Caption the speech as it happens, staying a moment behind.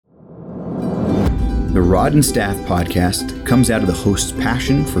The Rod and Staff podcast comes out of the host's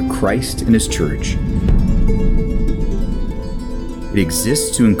passion for Christ and his church. It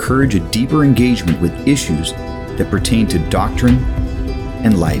exists to encourage a deeper engagement with issues that pertain to doctrine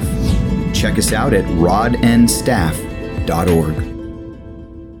and life. Check us out at rodandstaff.org.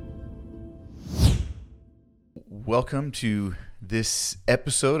 Welcome to this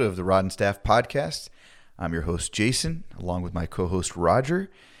episode of the Rod and Staff podcast. I'm your host, Jason, along with my co-host,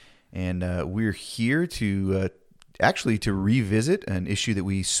 Roger. And we're here to to revisit an issue that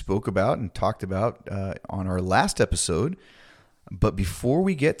we spoke about and talked about on our last episode. But before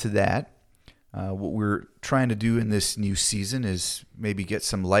we get to that, what we're trying to do in this new season is maybe get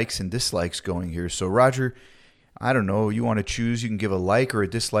some likes and dislikes going here. So Roger, I don't know, you want to choose, you can give a like or a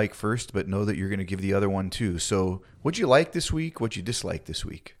dislike first, but know that you're going to give the other one too. So what'd you like this week? What'd you dislike this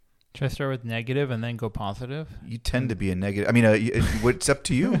week? Should I start with negative and then go positive? You tend to be a negative. I mean, it's up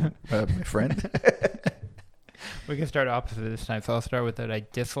to you, my friend. We can start opposite this time. So I'll start with what I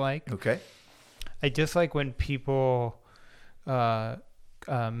dislike. Okay. I dislike when people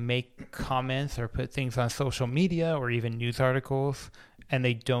make comments or put things on social media or even news articles, and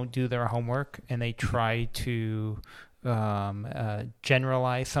they don't do their homework, and they try to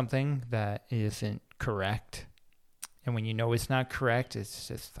generalize something that isn't correct. And when you know it's not correct, it's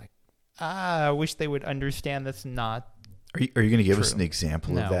just like, I wish they would understand that's not. Are you going to give true. us an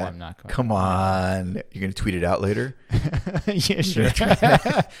example of that? No, I'm not going to. Come on. You're going to tweet it out later? Yeah, sure.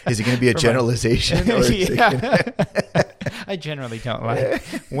 Is it going to be a generalization? Or yeah. I generally don't like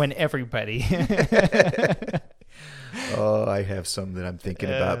when everybody. Oh, I have some that I'm thinking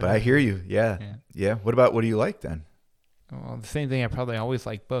about, but I hear you. Yeah. What do you like then? Well, the same thing. I probably always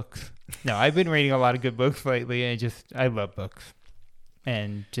like books. No, I've been reading a lot of good books lately, and I love books.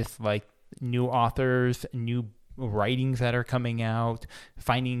 And just like new authors, new writings that are coming out,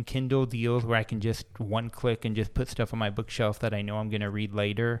 finding Kindle deals where I can just one click and just put stuff on my bookshelf that I know I'm going to read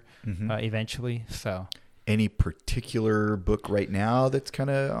later, eventually. So, any particular book right now that's kind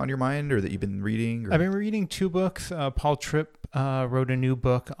of on your mind or that you've been reading? Or? I've been reading two books. Paul Tripp wrote a new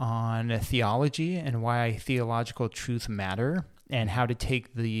book on theology and why theological truths matter and how to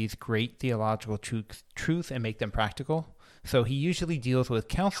take these great theological truths and make them practical. So he usually deals with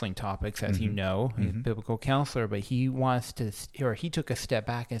counseling topics, as you know, he's a biblical counselor, but he took a step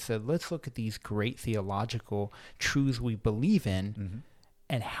back and said, let's look at these great theological truths we believe in,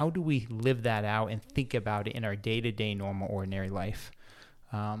 and how do we live that out and think about it in our day-to-day, normal, ordinary life.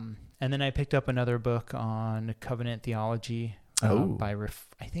 And then I picked up another book on covenant theology by,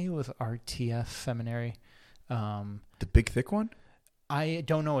 I think it was RTS Seminary. The big, thick one? I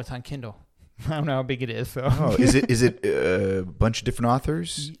don't know. It's on Kindle. I don't know how big it is. So. Oh, is it a bunch of different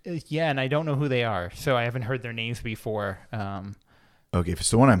authors? Yeah, and I don't know who they are, so I haven't heard their names before. Okay,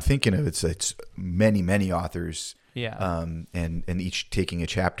 so the one I'm thinking of, it's many authors. Yeah. And each taking a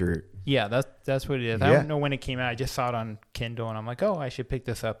chapter. Yeah, that's what it is. I don't know when it came out. I just saw it on Kindle, and I'm like, oh, I should pick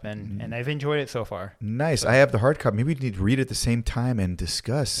this up, and I've enjoyed it so far. Nice. So. I have the hard copy. Maybe we need to read it at the same time and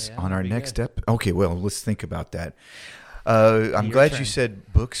discuss on our next step. Okay, well, let's think about that. I'm glad you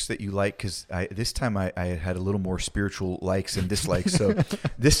said books that you like, because this time I had a little more spiritual likes and dislikes. So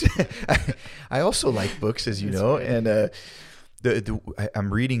I also like books, as you know, and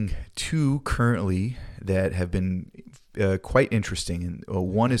I'm reading two currently that have been quite interesting. And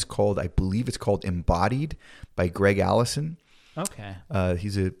one is called, I believe it's called Embodied by Greg Allison. Okay. I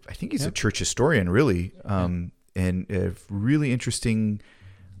think he's a church historian, really, and a really interesting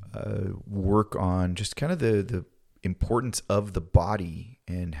work on just kind of the importance of the body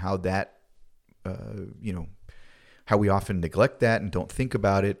and how that, how we often neglect that and don't think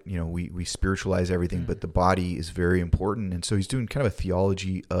about it. We spiritualize everything, but the body is very important. And so he's doing kind of a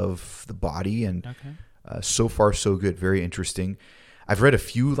theology of the body, and so far so good, very interesting. I've read a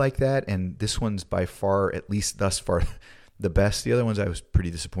few like that, and this one's by far, at least thus far, the best. The other ones I was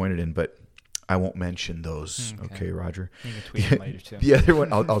pretty disappointed in, but I won't mention those. Okay, Roger. You can tweet them later too. The other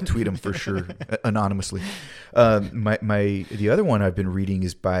one, I'll tweet them for sure, anonymously. The other one I've been reading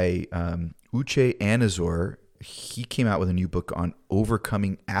is by Uche Anazor. He came out with a new book on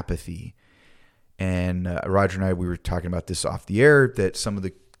overcoming apathy. And Roger and I, we were talking about this off the air, that some of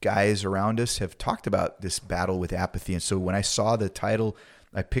the guys around us have talked about this battle with apathy. And so when I saw the title,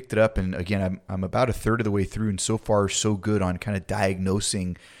 I picked it up. And again, I'm about a third of the way through, and so far so good on kind of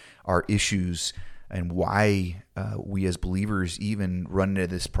diagnosing our issues and why we as believers even run into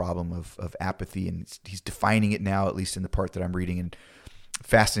this problem of apathy. And he's defining it now, at least in the part that I'm reading, and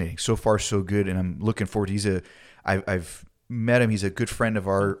fascinating. So far, so good. And I'm looking forward to, I've met him. He's a good friend of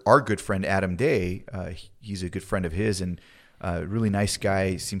our good friend, Adam Day. He's a good friend of his. And Really nice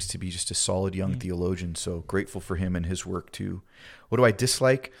guy. Seems to be just a solid young theologian. So grateful for him and his work too. What do I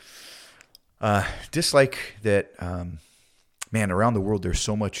dislike? Dislike that, man, around the world, there's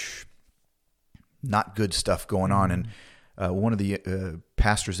so much not good stuff going on. And one of the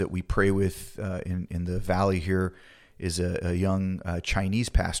pastors that we pray with in the valley here is a young Chinese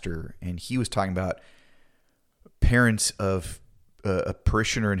pastor. And he was talking about parents of a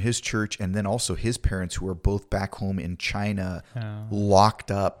parishioner in his church, and then also his parents who are both back home in China, locked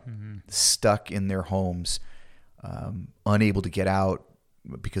up, stuck in their homes, unable to get out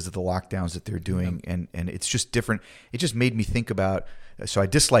because of the lockdowns that they're doing. And it's just different. It just made me think about, so I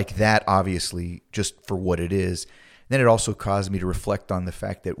dislike that, obviously, just for what it is. Then it also caused me to reflect on the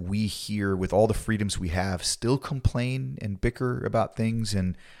fact that we here, with all the freedoms we have, still complain and bicker about things.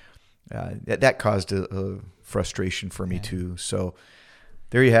 And that caused a frustration for me too. So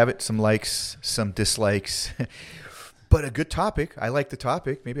there you have it. Some likes, some dislikes, but a good topic. I like the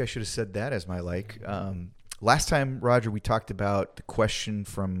topic. Maybe I should have said that as my like. Last time, Roger, we talked about the question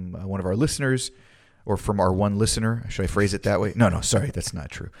from one of our listeners, or from our one listener. Should I phrase it that way? No, sorry, that's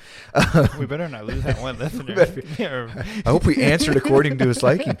not true. We better not lose that one listener. I hope we answered according to his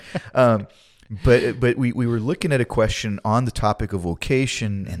liking. But we were looking at a question on the topic of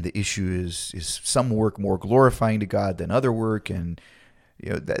vocation, and the issue is some work more glorifying to God than other work, and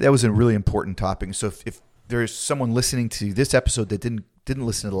that was a really important topic. So if there's someone listening to this episode that didn't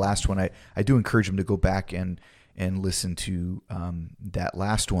listen to the last one, I do encourage them to go back and listen to that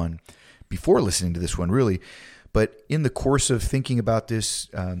last one before listening to this one, really. But in the course of thinking about this,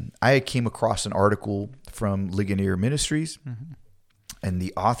 I came across an article from Ligonier Ministries, and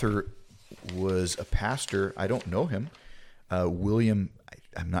the author was a pastor. I don't know him. William,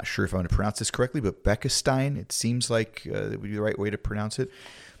 I'm not sure if I'm going to pronounce this correctly, but Beckestein, it seems like that would be the right way to pronounce it.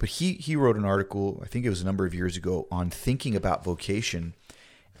 But he wrote an article, I think it was a number of years ago, on thinking about vocation.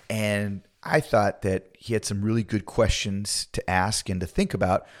 And I thought that he had some really good questions to ask and to think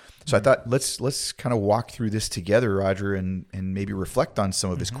about. So I thought, let's kind of walk through this together, Roger, and maybe reflect on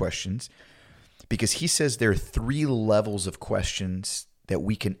some of his questions. Because he says there are 3 levels of questions that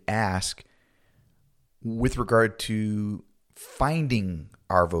we can ask with regard to finding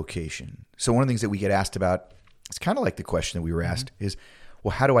our vocation. So one of the things that we get asked about, it's kind of like the question that we were asked, is,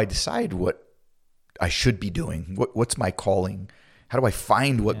 well, how do I decide what I should be doing? What's my calling? How do I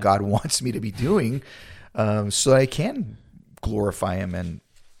find what God wants me to be doing so that I can glorify him? And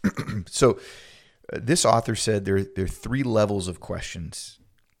so this author said there are 3 levels of questions.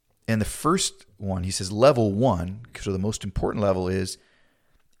 And the first one, he says, level 1, so the most important level is,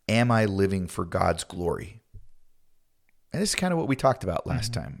 am I living for God's glory? And this is kind of what we talked about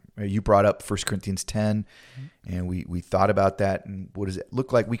last time. You brought up 1 Corinthians 10, and we thought about that. And what does it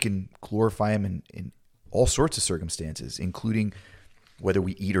look like we can glorify him in all sorts of circumstances, including whether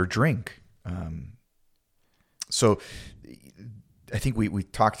we eat or drink. So I think we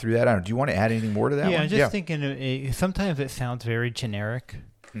talked through that. I don't know, do you want to add anything more to that one? I'm just thinking, sometimes it sounds very generic.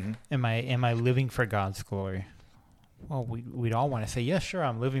 Am I living for God's glory? Well, we'd all want to say, yes, sure,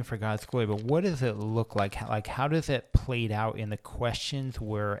 I'm living for God's glory, but what does it look like? How does it play out in the questions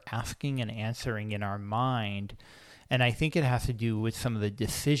we're asking and answering in our mind? And I think it has to do with some of the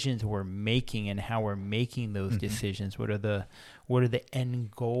decisions we're making and how we're making those decisions. What are the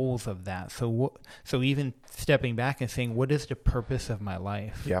end goals of that? So even stepping back and saying, what is the purpose of my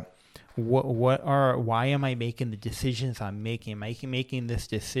life? Yeah. Why am I making the decisions I'm making? Am I making this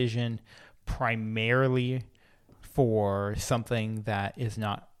decision primarily for something that is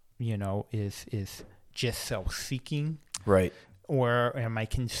not, is just self-seeking? Right. Or am I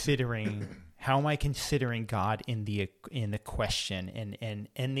considering, how am I considering God in the question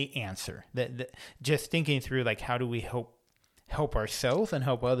and the answer? That just thinking through, like, how do we help ourselves and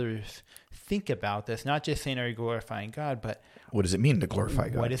help others think about this? Not just saying, are you glorifying God, but what does it mean to glorify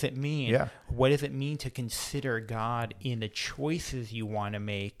God? What does it mean? Yeah. What does it mean to consider God in the choices you want to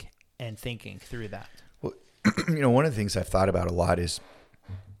make, and thinking through that? Well, one of the things I've thought about a lot is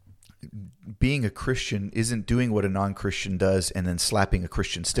being a Christian isn't doing what a non-Christian does and then slapping a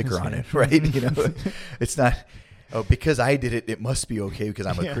Christian sticker on it, right? It's not, because I did it, it must be okay because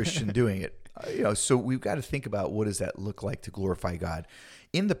I'm a Christian doing it. So we've got to think about, what does that look like to glorify God?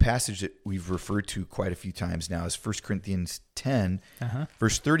 In the passage that we've referred to quite a few times now is 1 Corinthians 10,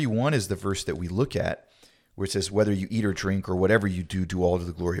 verse 31 is the verse that we look at, where it says, whether you eat or drink or whatever you do, do all to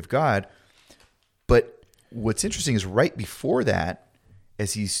the glory of God. But what's interesting is right before that,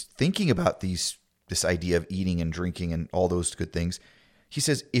 as he's thinking about this idea of eating and drinking and all those good things, he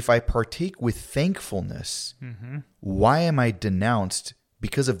says, if I partake with thankfulness, why am I denounced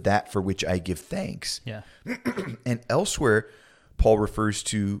because of that for which I give thanks. Yeah. And elsewhere, Paul refers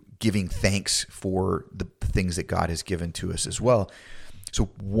to giving thanks for the things that God has given to us as well. So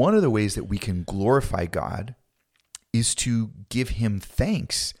one of the ways that we can glorify God is to give him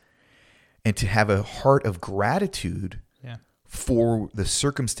thanks and to have a heart of gratitude for the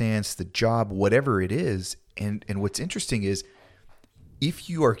circumstance, the job, whatever it is. And what's interesting is if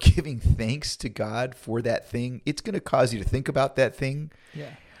you are giving thanks to God for that thing, it's going to cause you to think about that thing.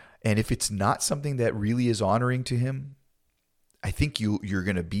 Yeah. And if it's not something that really is honoring to him, I think you're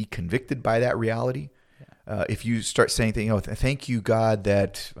going to be convicted by that reality. Yeah. If you start saying things, thank you, God,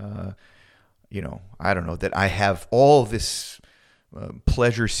 that, I don't know, that I have all this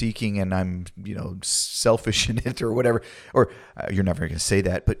pleasure seeking and I'm, selfish in it or whatever, or you're never going to say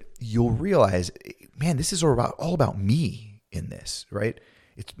that, but you'll realize, man, this is all about me in this, right?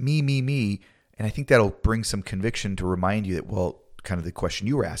 It's me, me, me. And I think that'll bring some conviction to remind you that, well, kind of the question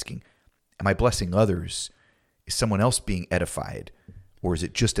you were asking, am I blessing others? Is someone else being edified, or is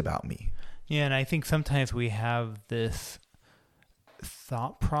it just about me? Yeah. And I think sometimes we have this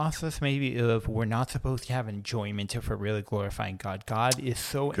thought process maybe of we're not supposed to have enjoyment if we're really glorifying God. God is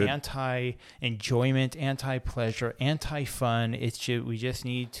so anti-enjoyment, anti-pleasure, anti-fun. We just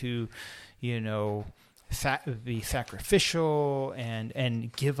need to, be sacrificial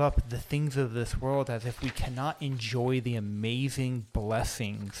and give up the things of this world, as if we cannot enjoy the amazing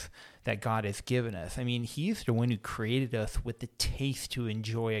blessings that God has given us. I mean, he's the one who created us with the taste to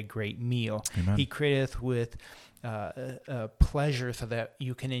enjoy a great meal. Amen. He created us with pleasure so that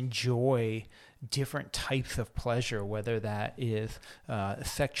you can enjoy different types of pleasure, whether that is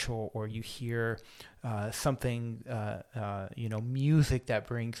sexual, or you hear something, music that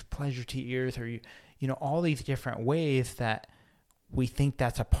brings pleasure to your ears, or all these different ways that we think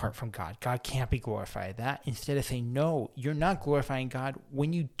that's apart from God. God can't be glorified. That instead of saying, no, you're not glorifying God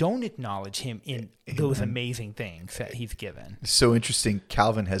when you don't acknowledge him in those amazing things that he's given. So interesting.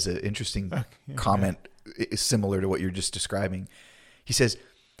 Calvin has an interesting comment similar to what you're just describing. He says,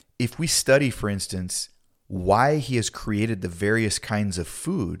 if we study, for instance, why he has created the various kinds of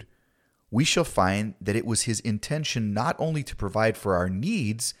food, we shall find that it was his intention not only to provide for our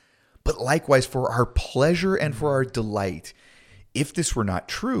needs, but likewise for our pleasure and for our delight. If this were not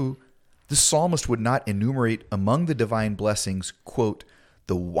true, the psalmist would not enumerate among the divine blessings, quote,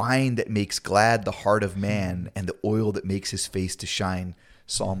 the wine that makes glad the heart of man and the oil that makes his face to shine,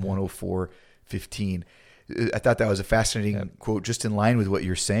 Psalm 104:15. I thought that was a fascinating quote, just in line with what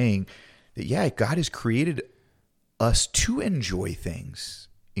you're saying, that, God has created us to enjoy things,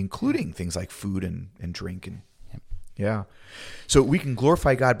 including things like food and drink. Yeah. So we can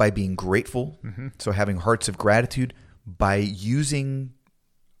glorify God by being grateful, so having hearts of gratitude, by using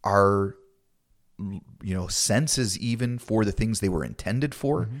our, senses even for the things they were intended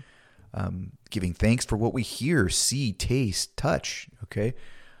for, giving thanks for what we hear, see, taste, touch. Okay.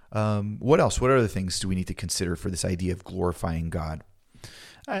 What else? What other things do we need to consider for this idea of glorifying God?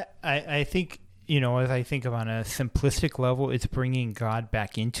 I think, as I think of on a simplistic level, it's bringing God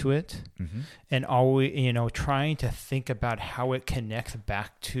back into it, and always, trying to think about how it connects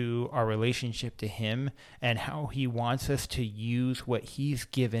back to our relationship to him and how he wants us to use what he's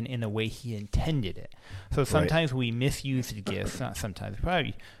given in the way he intended it. So sometimes we misuse the gifts, not sometimes,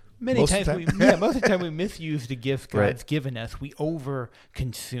 probably most of the time we misuse the gifts God's given us. We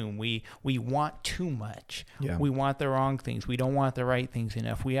over-consume. We want too much. Yeah. We want the wrong things. We don't want the right things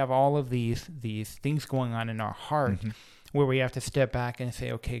enough. We have all of these things going on in our heart where we have to step back and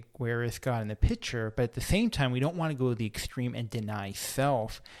say, okay, where is God in the picture? But at the same time, we don't want to go to the extreme and deny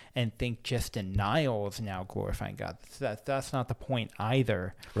self and think just denial is now glorifying God. That's not the point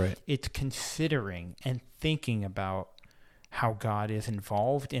either. Right. It's considering and thinking about how God is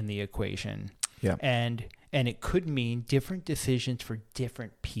involved in the equation. Yeah. And it could mean different decisions for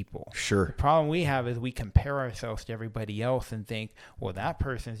different people. Sure. The problem we have is we compare ourselves to everybody else and think, well, that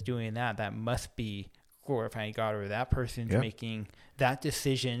person's doing that must be glorifying God, or that person's making that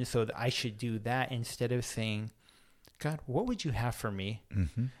decision, so that I should do that, instead of saying, God, what would you have for me?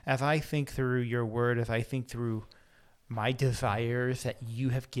 As I think through your word, as I think through my desires that you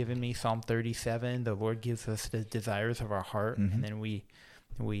have given me, Psalm 37, the Lord gives us the desires of our heart, and then we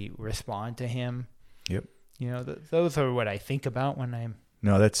respond to him. Yep. Those are what I think about when I'm...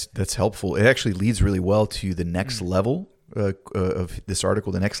 No, that's helpful. It actually leads really well to the next level of this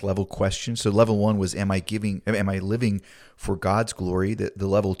article, the next level question. So level 1 was, am I living for God's glory? The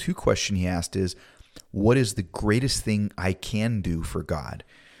level 2 question he asked is, what is the greatest thing I can do for God?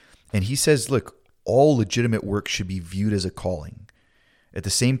 And he says, look, all legitimate work should be viewed as a calling. At the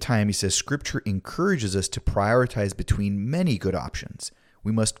same time, he says, Scripture encourages us to prioritize between many good options.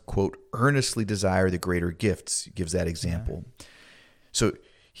 we must, quote, earnestly desire the greater gifts. He gives that example. Yeah. So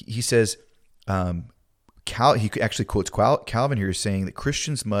he says, he actually quotes Calvin here saying that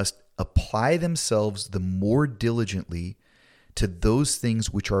Christians must apply themselves the more diligently to those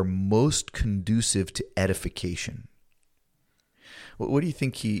things which are most conducive to edification. What do you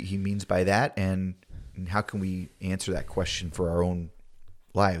think he means by that? And how can we answer that question for our own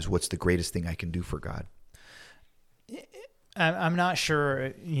lives? What's the greatest thing I can do for God? I'm not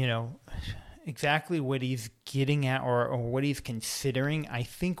sure, exactly what he's getting at or what he's considering. I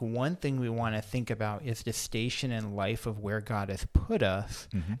think one thing we want to think about is the station in life of where God has put us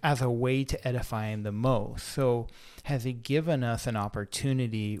as a way to edify him the most. So has he given us an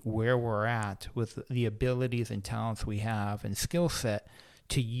opportunity where we're at with the abilities and talents we have and skill set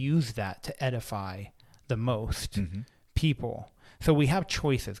to use that to edify the most people? So we have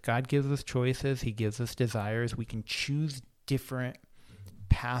choices. God gives us choices. He gives us desires. We can choose different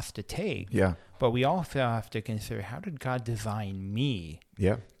paths to take. Yeah. But we also have to consider, how did God design me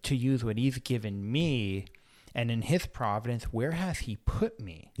to use what he's given me? And in his providence, where has he put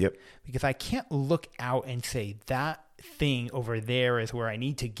me? Yep. Because I can't look out and say that thing over there is where I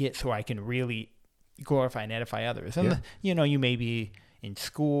need to get so I can really glorify and edify others. And, you may be in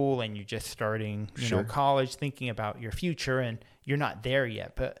school and you're just starting, college, thinking about your future, and you're not there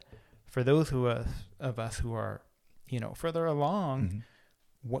yet. But for those of us who are, further along,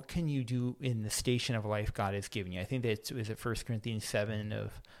 what can you do in the station of life God has given you? I think is it 1 Corinthians 7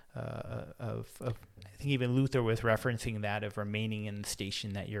 of I think even Luther was referencing that, of remaining in the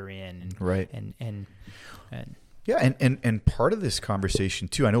station that you're in. And, right. And yeah. And part of this conversation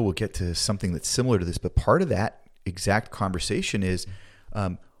too, I know we'll get to something that's similar to this, but part of that exact conversation is,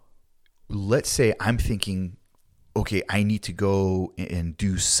 let's say I'm thinking, okay, I need to go and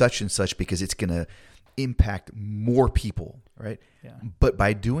do such and such because it's going to impact more people, right? Yeah. But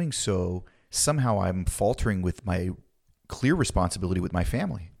by doing so, somehow I'm faltering with my clear responsibility with my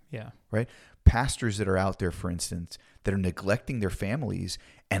family. Yeah. Right? Pastors that are out there, for instance, that are neglecting their families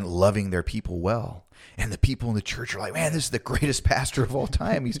and loving their people well. And the people in the church are like, man, this is the greatest pastor of all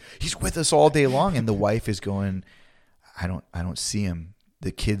time. He's with us all day long. And the wife is going, I don't see him.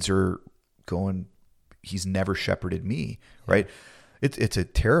 The kids are going, he's never shepherded me, right? It's a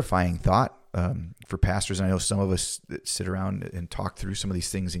terrifying thought for pastors. And I know some of us that sit around and talk through some of these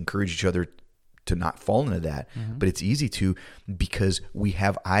things, encourage each other to not fall into that. But it's easy to, because we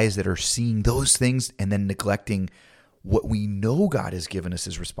have eyes that are seeing those things and then neglecting what we know God has given us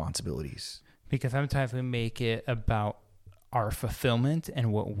as responsibilities. Because sometimes we make it about our fulfillment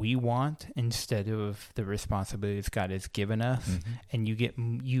and what we want instead of the responsibilities God has given us. And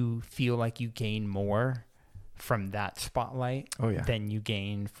you feel like you gain more from that spotlight than you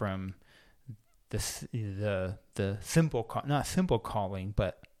gain from the simple not simple calling,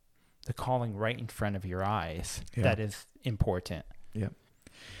 but the calling right in front of your eyes. That is important. Yeah.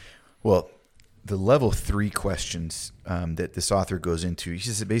 Well, the level 3 questions that this author goes into, he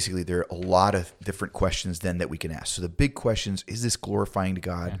says that basically there are a lot of different questions then that we can ask. So the big questions: is this glorifying to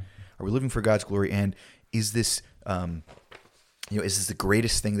God? Are we living for God's glory? And is this, is this the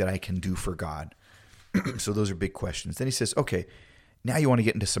greatest thing that I can do for God? So those are big questions. Then he says, okay, now you want to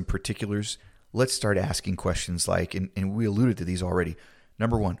get into some particulars. Let's start asking questions like, and we alluded to these already.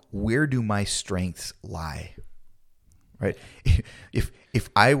 Number 1, where do my strengths lie? Right? If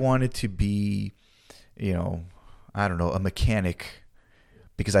I wanted to be, I don't know, a mechanic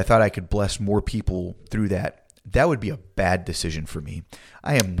because I thought I could bless more people through that, that would be a bad decision for me.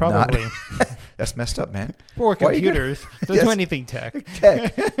 I am probably not. That's messed up, man. For computers, don't do anything tech.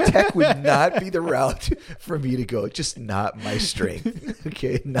 Tech would not be the route for me to go. Just not my strength.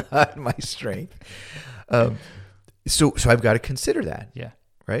 Okay, not my strength. So I've got to consider that. Yeah.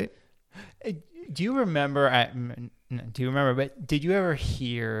 Right. Do you remember? But did you ever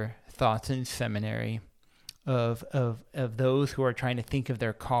hear thoughts in seminary of those who are trying to think of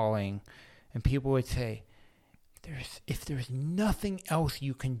their calling, and people would say, if there's nothing else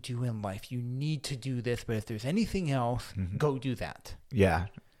you can do in life, you need to do this. But if there's anything else, go do that. Yeah.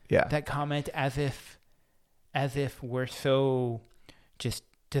 Yeah. That comment as if we're so just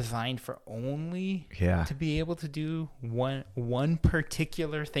designed for only to be able to do one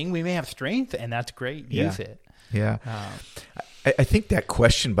particular thing. We may have strength, and that's great. Use it. Yeah. I think that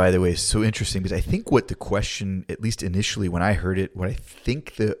question, by the way, is so interesting, because I think what the question, at least initially when I heard it, what I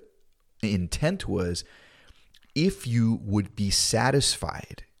think the intent was, if you would be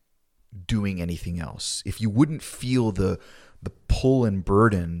satisfied doing anything else, if you wouldn't feel the pull and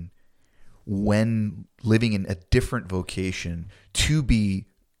burden when living in a different vocation to be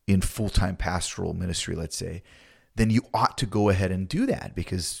in full-time pastoral ministry, let's say, then you ought to go ahead and do that,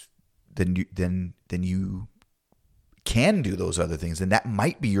 because then you can do those other things, and that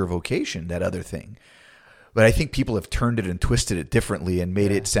might be your vocation, that other thing. But I think people have turned it and twisted it differently and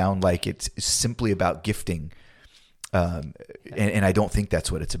made it sound like it's simply about gifting. And I don't think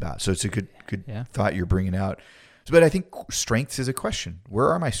that's what it's about. So it's a good thought you're bringing out. But I think strengths is a question. Where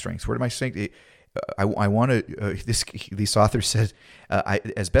are my strengths? Where are my strengths? I want to, this author says,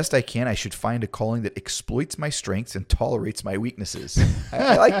 as best I can, I should find a calling that exploits my strengths and tolerates my weaknesses.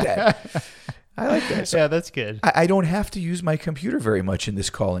 I like that. I like that. So yeah, that's good. I don't have to use my computer very much in this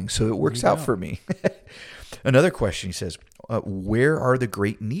calling, so it works out for me. Another question, he says, where are the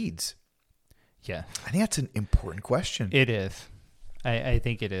great needs? Yeah. I think that's an important question. It is. I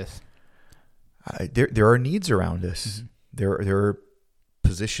think it is. There are needs around us. Mm-hmm. There are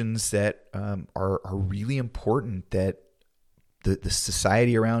positions that are really important that the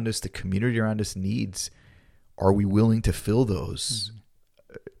society around us, the community around us needs. Are we willing to fill those? Mm-hmm.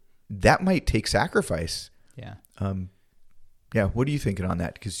 That might take sacrifice. Yeah. What are you thinking on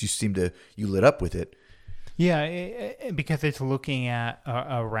that? Because you lit up with it. Yeah, because it's looking at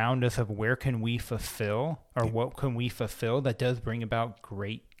around us of where can we fulfill, or what can we fulfill that does bring about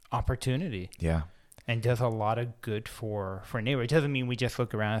great opportunity. Yeah. And does a lot of good for neighbor. It doesn't mean we just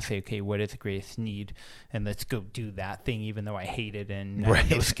look around and say, okay, what is the greatest need? And let's go do that thing, even though I hate it and I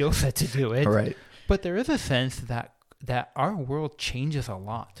have no skill set to do it. Right. But there is a sense that our world changes a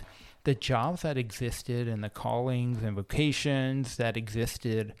lot. The jobs that existed and the callings and vocations that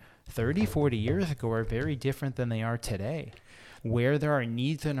existed 30, 40 years ago are very different than they are today. Where there are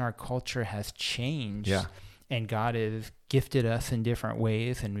needs in our culture has changed. Yeah. And God has gifted us in different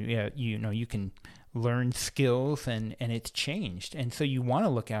ways. And you can learn skills and it's changed. And so you want to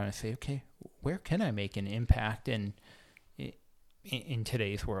look out and say, okay, where can I make an impact in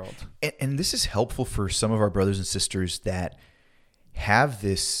today's world? And this is helpful for some of our brothers and sisters that have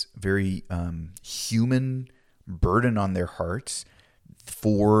this very human burden on their hearts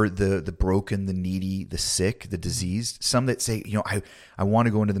for the broken, the needy, the sick, the diseased. Some that say, I want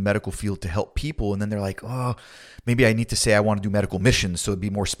to go into the medical field to help people. And then they're like, oh, maybe I need to say I want to do medical missions so it'd be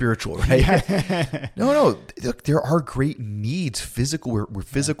more spiritual, right? Yeah. No. Look, there are great needs. Physical, we're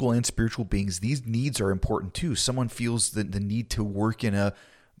physical and spiritual beings. These needs are important too. Someone feels the need to work in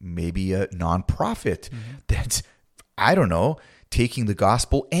maybe a nonprofit that's, I don't know, taking the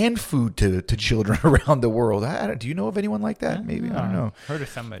gospel and food to children around the world. Do you know of anyone like that? Maybe, I don't know. Heard of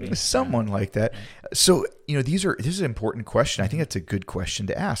somebody. Someone like that. So, this is an important question. I think that's a good question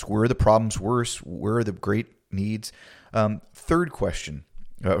to ask. Where are the problems worse? Where are the great needs? Third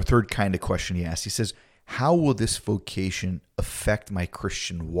kind of question he asks. He says, how will this vocation affect my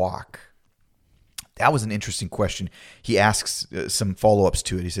Christian walk? That was an interesting question. He asks some follow-ups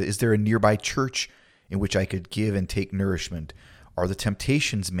to it. He said, is there a nearby church in which I could give and take nourishment? Are the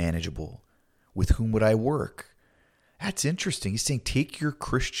temptations manageable? With whom would I work? That's interesting. He's saying take your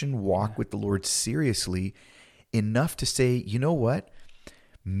Christian walk with the Lord seriously enough to say, you know what?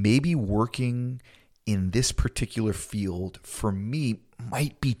 Maybe working in this particular field for me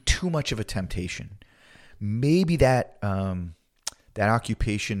might be too much of a temptation. Maybe that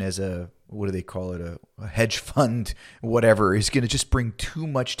occupation as what do they call it? A hedge fund, whatever, is going to just bring too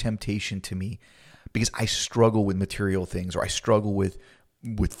much temptation to me. Because I struggle with material things, or I struggle with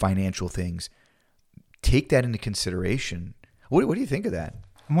financial things. Take that into consideration. What do you think of that?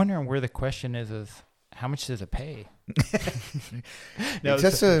 I'm wondering where the question is how much does it pay? No,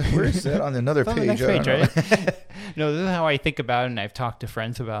 where is that on another page? On the next page, right? No, this is how I think about it, and I've talked to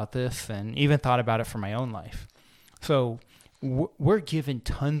friends about this and even thought about it for my own life. So we're given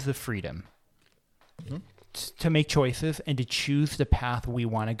tons of freedom to make choices and to choose the path we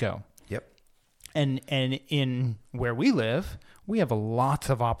want to go. And in where we live, we have lots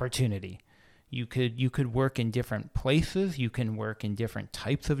of opportunity. You could work in different places. You can work in different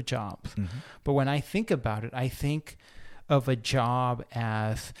types of jobs. Mm-hmm. But when I think about it, I think of a job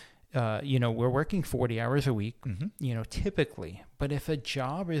as, we're working 40 hours a week, typically. But if a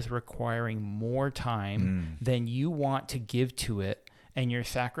job is requiring more time than you want to give to it, and you're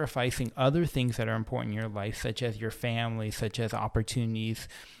sacrificing other things that are important in your life, such as your family, such as opportunities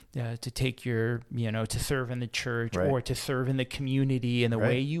to take to serve in the church or to serve in the community in the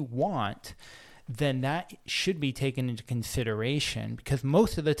way you want, then that should be taken into consideration, because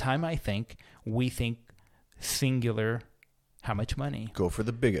most of the time we think singular How much money? Go for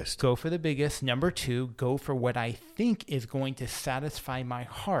the biggest. Go for the biggest. Number 2, go for what I think is going to satisfy my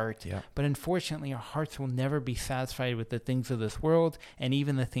heart. Yeah. But unfortunately, our hearts will never be satisfied with the things of this world. And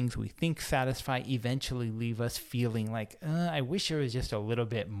even the things we think satisfy eventually leave us feeling like, I wish there was just a little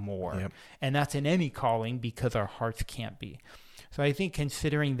bit more. Yep. And that's in any calling because our hearts can't be. So I think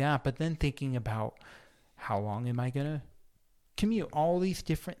considering that, but then thinking about how long am I going to commute, all these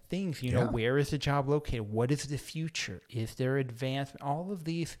different things, you know, where is the job located? What is the future? Is there advancement? All of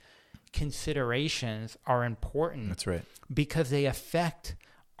these considerations are important. That's right. Because they affect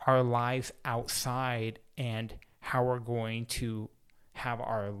our lives outside and how we're going to have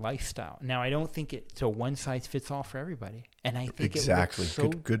our lifestyle. Now, I don't think it's a one size fits all for everybody. And I think exactly. It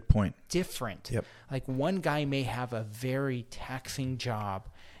looks so good point. different. Yep. Like one guy may have a very taxing job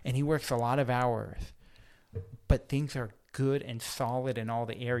and he works a lot of hours, but things are good and solid in all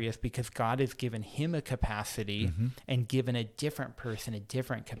the areas because God has given him a capacity and given a different person a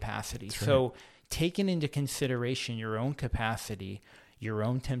different capacity. That's so right. taking into consideration your own capacity, your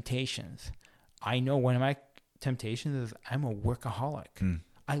own temptations. I know one of my temptations is I'm a workaholic.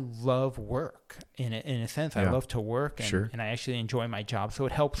 I love work in a sense. I love to work and I actually enjoy my job. So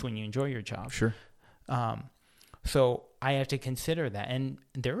it helps when you enjoy your job. Sure. So I have to consider that. And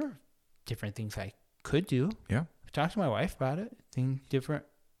there are different things I could do. Yeah. Talked to my wife about it, think different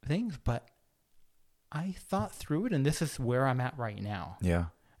things, but I thought through it, and this is where I'm at right now. Yeah.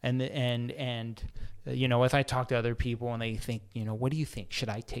 And you know, as I talk to other people and they think, you know, what do you think? Should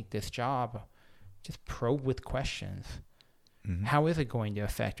I take this job? Just probe with questions. How is it going to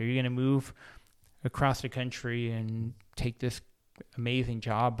affect? Are you going to move across the country and take this amazing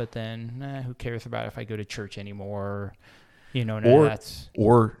job, but then who cares about if I go to church anymore? You know,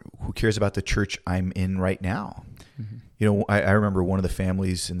 or who cares about the church I'm in right now? You know, I remember one of the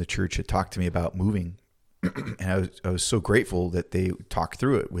families in the church had talked to me about moving, and I was so grateful that they talked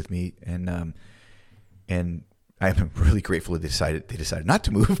through it with me, and I'm really grateful that they decided not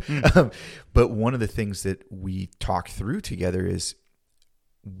to move. But one of the things that we talked through together is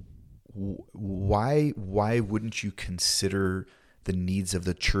why wouldn't you consider the needs of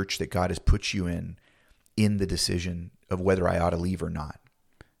the church that God has put you in the decision of whether I ought to leave or not,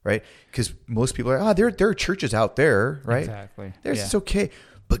 right? Because most people are, there are churches out there, right? Exactly. It's okay.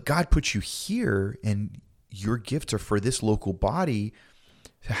 But God put you here and your gifts are for this local body.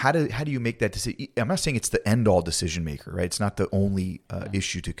 How do you make that decision? I'm not saying it's the end all decision maker, right? It's not the only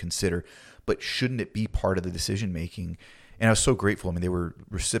issue to consider, but shouldn't it be part of the decision making? And I was so grateful. I mean, they were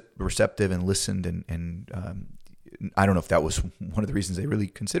receptive and listened and I don't know if that was one of the reasons they really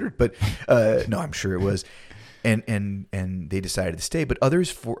considered, but no, I'm sure it was. And they decided to stay, but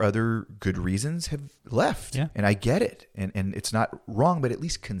others for other good reasons have left. Yeah. And I get it. And it's not wrong, but at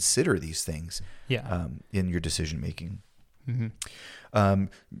least consider these things in your decision making.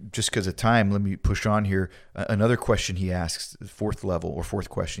 Just because of time, let me push on here. Another question he asks, fourth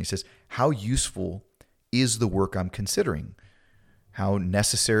question, he says, how useful is the work I'm considering? How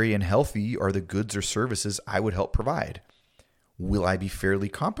necessary and healthy are the goods or services I would help provide? Will I be fairly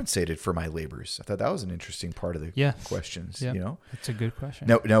compensated for my labors? I thought that was an interesting part of the questions. Yeah. You know, it's a good question.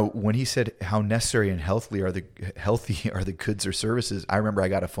 Now, when he said how necessary and healthy are the goods or services, I remember I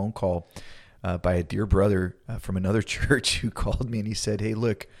got a phone call by a dear brother from another church who called me and he said, "Hey,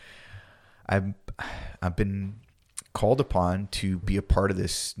 look, I've been called upon to be a part of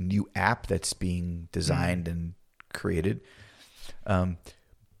this new app that's being designed and created."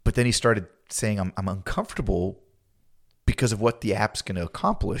 But then he started saying, I'm uncomfortable because of what the app's going to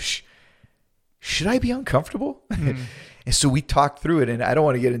accomplish. Should I be uncomfortable? And so we talked through it, and I don't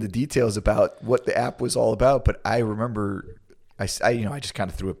want to get into details about what the app was all about, but I remember I just kind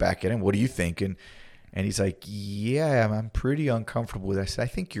of threw it back at him. What do you think? And he's like, yeah, I'm pretty uncomfortable with it. I said, I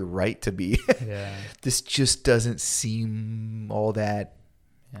think you're right to be. This just doesn't seem all that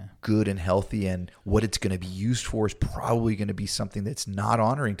good and healthy, and what it's going to be used for is probably going to be something that's not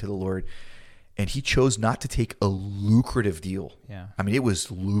honoring to the Lord. And he chose not to take a lucrative deal. Yeah. I mean, it was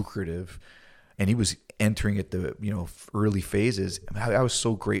lucrative, and he was entering at the early phases. I was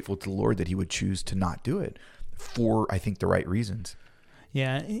so grateful to the Lord that he would choose to not do it for, I think, the right reasons.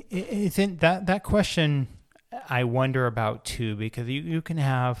 Yeah, it's in that question I wonder about too, because you can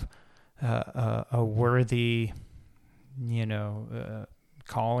have a worthy,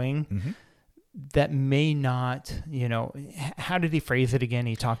 calling that may not, how did he phrase it again?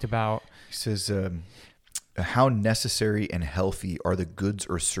 He talked about, he says, how necessary and healthy are the goods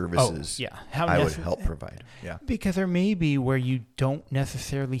or services I would help provide. Yeah. Because there may be where you don't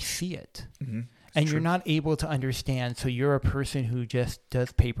necessarily see it. And you're not able to understand. So you're a person who just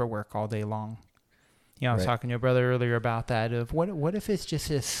does paperwork all day long. I was Right. talking to your brother earlier about that, of what if it's just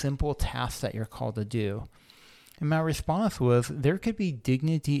a simple task that you're called to do? And my response was, there could be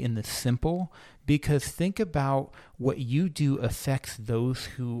dignity in the simple, because think about what you do affects those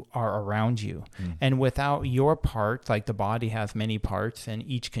who are around you. And without your part, like the body has many parts and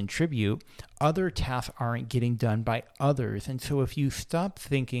each contribute, other tasks aren't getting done by others. And so if you stop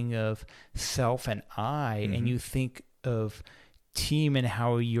thinking of self and I, and you think of team and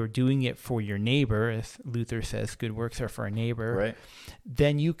how you're doing it for your neighbor, as Luther says, good works are for a neighbor, Right.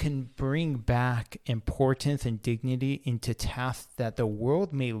 then you can bring back importance and dignity into tasks that the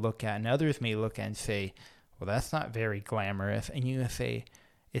world may look at and others may look at and say, well, that's not very glamorous. And you say,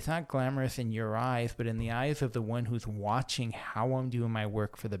 it's not glamorous in your eyes, but in the eyes of the one who's watching how I'm doing my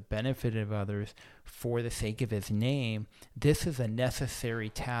work for the benefit of others, for the sake of his name, this is a necessary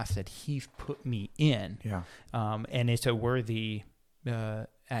task that he's put me in. Yeah. And it's a worthy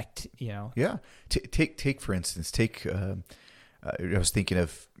act, Yeah. Take for instance, I was thinking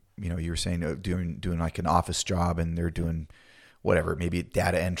of, you were saying doing like an office job, and they're doing whatever, maybe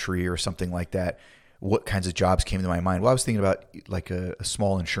data entry or something like that. What kinds of jobs came to my mind? Well, I was thinking about like a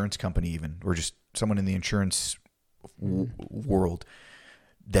small insurance company even, or just someone in the insurance world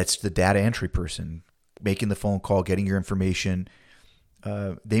that's the data entry person, making the phone call, getting your information.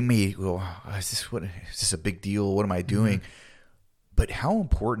 They may go, is this a big deal? What am I doing? But how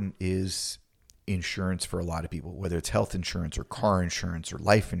important is insurance for a lot of people, whether it's health insurance or car insurance or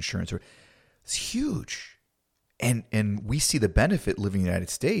life insurance? It's huge. And we see the benefit living in the United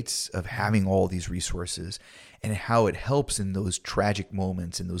States of having all these resources, and how it helps in those tragic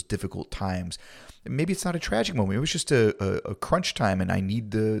moments, in those difficult times. And maybe it's not a tragic moment. It was just a crunch time, and I need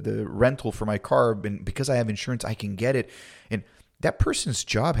the rental for my car. And because I have insurance, I can get it. And that person's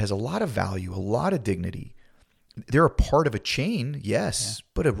job has a lot of value, a lot of dignity. They're a part of a chain, yes,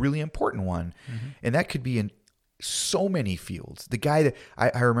 but a really important one. And that could be in so many fields. The guy that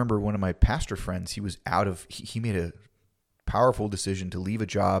I remember, one of my pastor friends, he made a powerful decision to leave a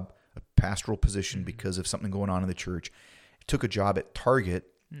job, a pastoral position, because of something going on in the church. He took a job at Target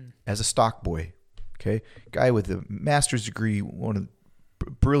as a stock boy. Okay. Guy with a master's degree,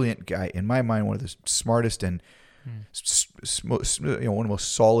 brilliant guy. In my mind, one of the smartest and one of the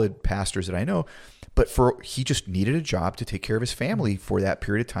most solid pastors that I know. But he just needed a job to take care of his family for that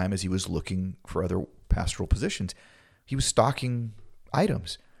period of time as he was looking for other pastoral positions. He was stocking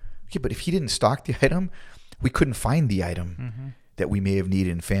items. Okay, but if he didn't stock the item, we couldn't find the item that we may have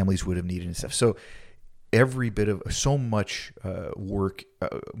needed and families would have needed and stuff. So every bit of so much work,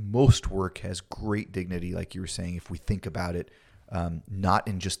 most work has great dignity, like you were saying, if we think about it, not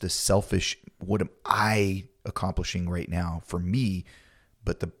in just the selfish, what am I accomplishing right now for me,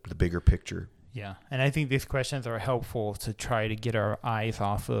 but the bigger picture. Yeah. And I think these questions are helpful to try to get our eyes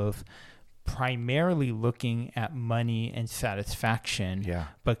off of primarily looking at money and satisfaction,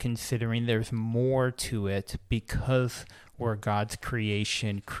 but considering there's more to it, because we're God's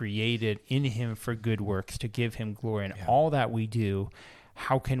creation, created in him for good works to give him glory. And all that we do,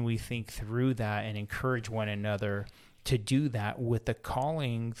 how can we think through that and encourage one another to do that with the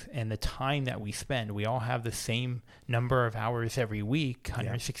callings and the time that we spend? We all have the same number of hours every week,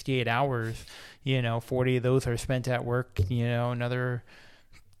 168 hours, 40 of those are spent at work, another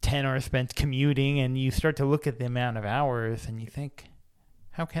 10 are spent commuting, and you start to look at the amount of hours and you think,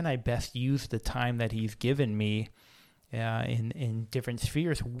 how can I best use the time that he's given me in different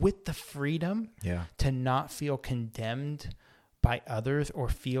spheres, with the freedom to not feel condemned by others or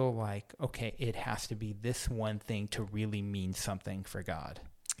feel like, okay, it has to be this one thing to really mean something for God.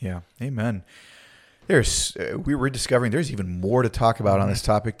 Yeah. Amen. We were discovering there's even more to talk about on this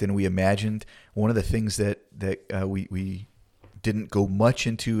topic than we imagined. One of the things that we didn't go much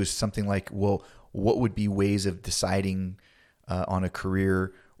into is something like, well, what would be ways of deciding on a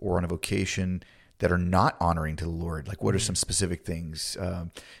career or on a vocation that are not honoring to the Lord? Like, what are some specific things?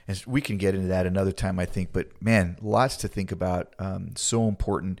 And we can get into that another time, I think. But man, lots to think about. So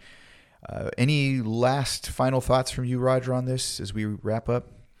important. Any last final thoughts from you, Roger, on this as we wrap up?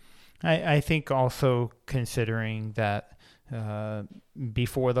 I think also considering that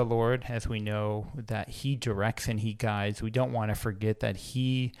before the Lord, as we know, that he directs and he guides, we don't want to forget that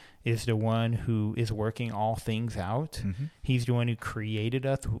he is the one who is working all things out. He's the one who created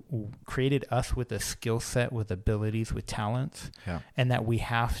us with a skill set, with abilities, with talents, and that we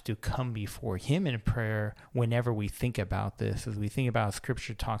have to come before him in prayer whenever we think about this. As we think about,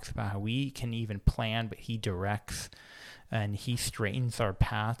 Scripture talks about how we can even plan, but he directs and he straightens our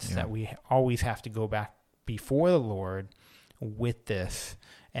paths, that we always have to go back before the Lord with this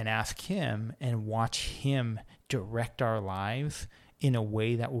and ask him and watch him direct our lives in a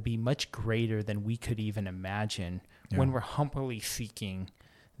way that will be much greater than we could even imagine when we're humbly seeking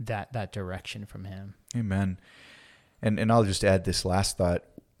that direction from him. Amen. And I'll just add this last thought.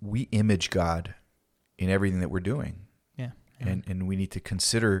 We image God in everything that we're doing. Yeah. And we need to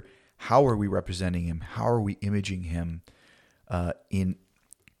consider, how are we representing him? How are we imaging him in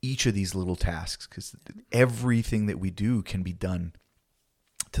each of these little tasks? Because everything that we do can be done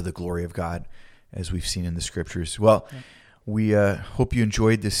to the glory of God, as we've seen in the scriptures. Well, we hope you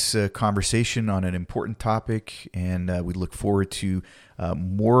enjoyed this conversation on an important topic, and we look forward to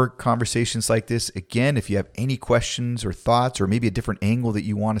more conversations like this. Again, if you have any questions or thoughts, or maybe a different angle that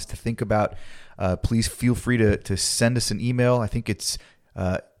you want us to think about, please feel free to send us an email. I think it's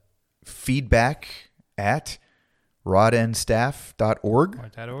feedback@rodandstaff.org.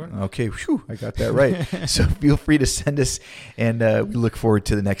 Okay, whew, I got that right. So feel free to send us, and we look forward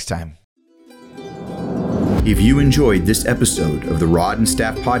to the next time. If you enjoyed this episode of the Rod and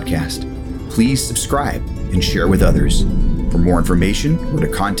Staff Podcast, please subscribe and share with others. For more information or to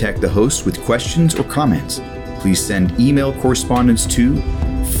contact the host with questions or comments, please send email correspondence to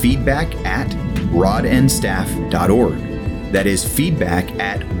feedback@rodandstaff.org. That is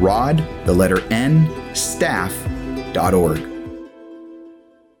feedback@rod, the letter N, staff.org.